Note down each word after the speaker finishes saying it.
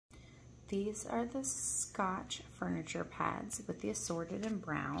these are the Scotch furniture pads with the Assorted in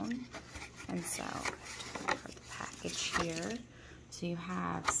brown. And so, for the package here, so you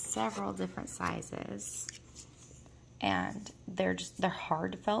have several different sizes. And they're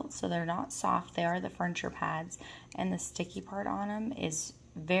hard felt, so they're not soft. They are the furniture pads, and the sticky part on them is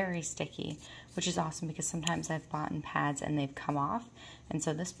very sticky, which is awesome because sometimes I've bought in pads and they've come off, and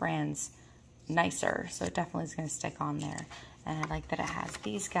so this brand's nicer, so it definitely is going to stick on there. And I like that it has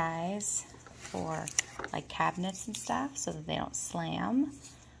these guys for like cabinets and stuff so that they don't slam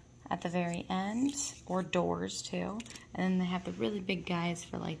at the very end, or doors too. And then they have the really big guys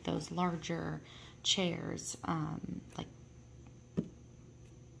for like those larger chairs, like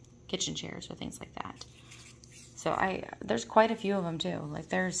kitchen chairs or things like that. So there's quite a few of them too. Like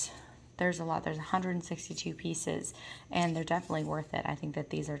there's a lot. There's 162 pieces, and they're definitely worth it. I think that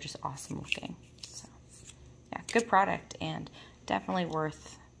these are just awesome looking. So yeah, good product and definitely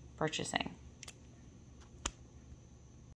worth purchasing.